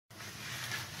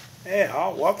Hey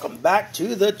all, welcome back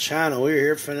to the channel. We're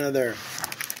here for another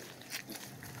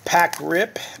pack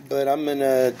rip, but I'm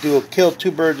gonna kill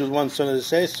two birds with one stone, as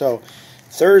I say. So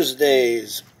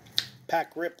Thursdays,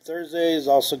 pack rip Thursday is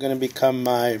also gonna become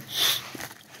my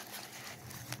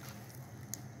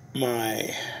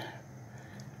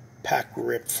pack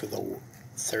rip for the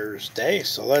Thursday.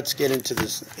 So let's get into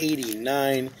this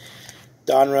 89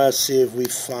 DONRUSS, see if we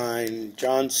find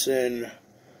Johnson.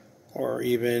 Or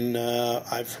even,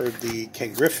 I've heard the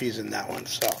GRIFFEYs in that one.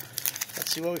 So,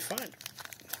 let's see what we find.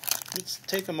 Let's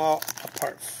take them all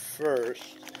apart first,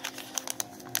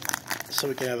 so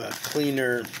we can have a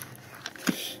cleaner.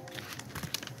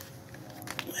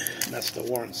 That's the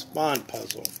Warren Spawn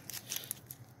puzzle.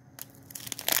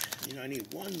 You know, I need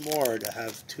one more to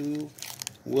have two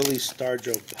Willie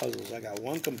Stargell puzzles. I got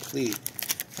one complete.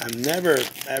 I've never,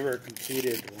 ever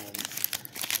completed one.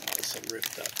 Oh, it's so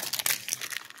ripped up.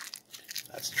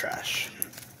 That's trash.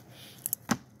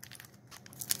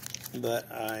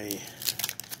 But I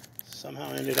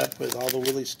somehow ended up with all the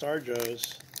Willie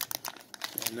Stargells,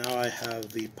 and now I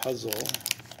have the puzzle,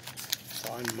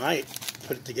 so I might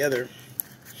put it together.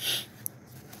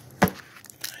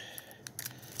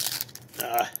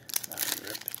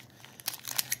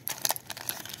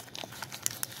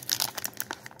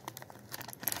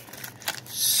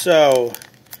 So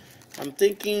I'm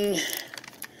thinking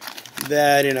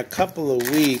that in a couple of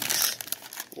weeks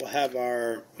we'll have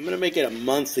I'm going to make it a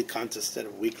monthly contest instead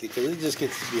of weekly, because it just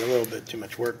gets to be a little bit too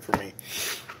much work for me.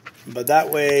 But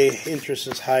that way interest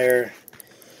is higher,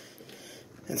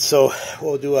 and so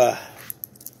we'll do a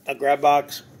grab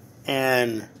box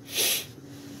and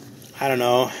I don't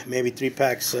know, maybe 3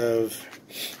 packs of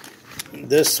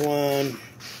this one,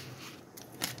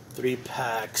 3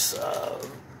 packs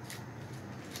of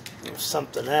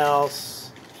something else.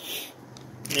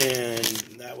 And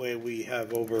that way we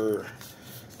have over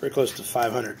pretty close to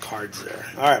 500 cards there.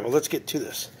 Alright, well, let's get to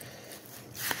this.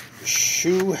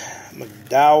 Shu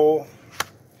McDowell,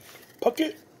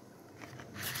 Puckett,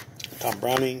 Tom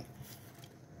Browning,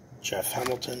 Jeff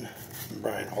Hamilton,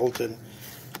 Brian Holton,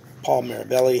 Paul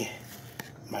Marabelli,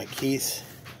 Mike Heath,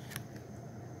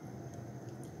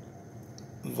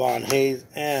 Von Hayes,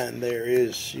 and there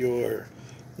is your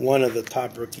one of the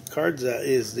top rookie cards. That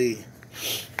is the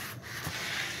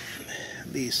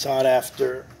sought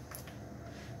after.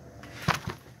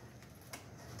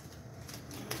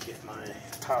 Get my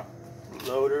top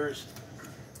loaders,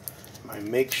 my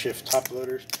makeshift top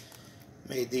loaders.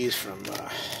 Made these from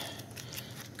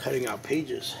cutting out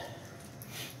pages.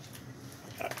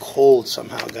 Got a cold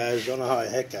somehow, guys. Don't know how the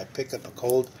heck I picked up a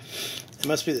cold. It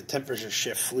must be the temperature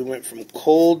shift. We went from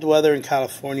cold weather in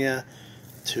California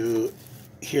to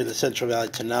here in the Central Valley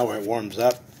to now where it warms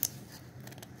up.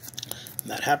 When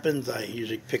that happens, I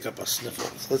usually pick up a sniffle.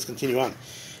 So let's continue on.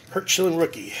 Schilling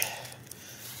rookie.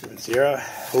 Sierra,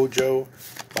 Hojo,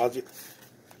 Bozzy.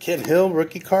 Ken Hill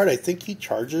rookie card. I think he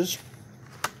charges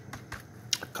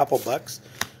a couple bucks.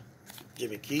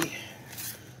 Jimmy Key,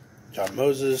 John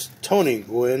Moses, Tony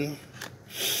Gwynn,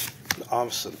 the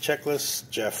Awesome Checklist,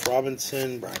 Jeff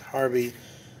Robinson, Brian Harvey,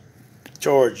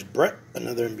 George Brett,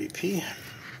 another MVP,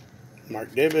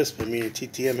 Mark Davis, been meaning to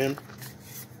TTM him,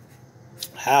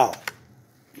 Hal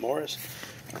Morris,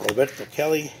 Roberto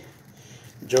Kelly,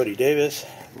 Jody Davis,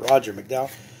 Roger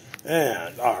McDowell,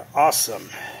 and our awesome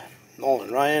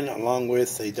Nolan Ryan, along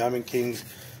with the Diamond Kings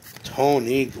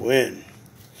Tony Gwynn,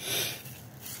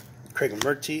 Craig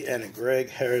Murty, and a Greg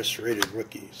Harris rated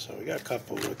rookie. So we got a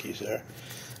couple of rookies there.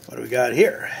 What do we got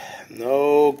here?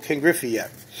 No Ken GRIFFEY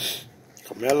yet.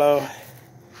 Carmelo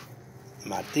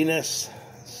Martinez,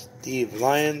 Steve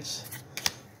Lyons,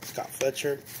 Scott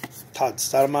Fletcher, Todd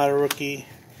Stoudemire rookie,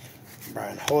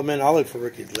 Brian Holloman. I'll look for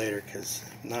rookies later, because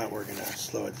if not, we're going to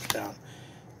slow it down.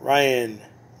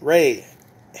 Ray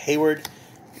Hayward,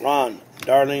 Ron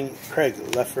Darling, Craig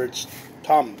Lefferts,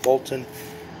 Tom Bolton,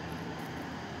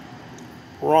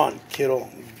 Ron Kittle,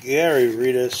 Gary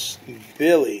Reedus,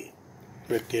 Billy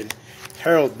Ripken,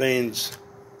 Harold Baines,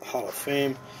 Hall of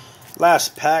Fame.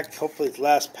 Last pack, hopefully it's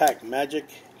last pack magic.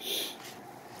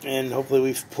 And hopefully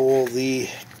we've pulled the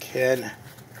Ken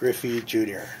GRIFFEY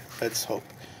Jr. Let's hope.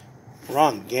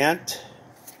 Ron Gant.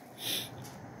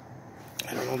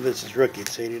 I don't know if this is rookie.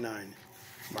 It's 89.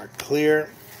 Mark Clear,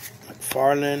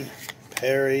 McFarlane,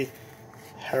 Perry,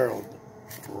 Harold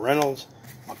Reynolds,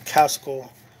 McCaskill,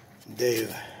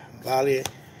 Dave Valley,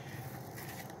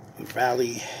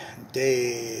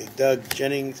 Doug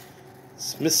Jennings,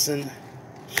 Smithson,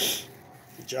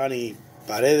 Johnny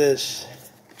Paredes,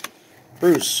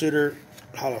 Bruce Sutter,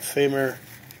 Hall of Famer,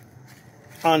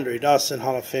 Andre Dawson,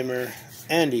 Hall of Famer,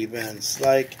 Andy Van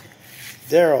Slyke,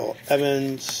 Daryl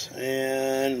Evans,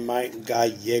 and Mike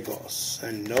Gallegos.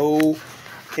 And no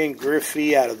King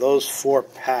Griffey out of those 4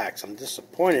 packs. I'm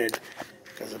disappointed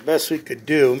because the best we could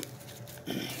do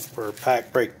for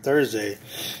Pack Break Thursday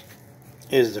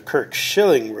is the Kirk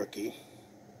Schilling rookie,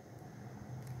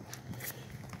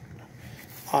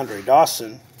 Andre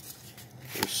Dawson,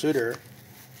 Bruce Sutter,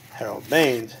 Harold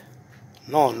Baines,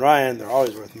 Nolan Ryan, they're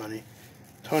always worth money,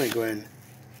 Tony Gwynn,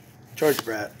 George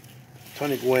Bratt,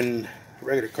 Tony Gwynn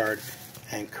regular card,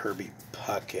 and Kirby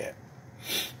Puckett.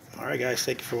 Alright guys,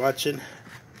 thank you for watching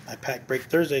my Pack Break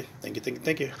Thursday. Thank you, thank you,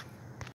 thank you.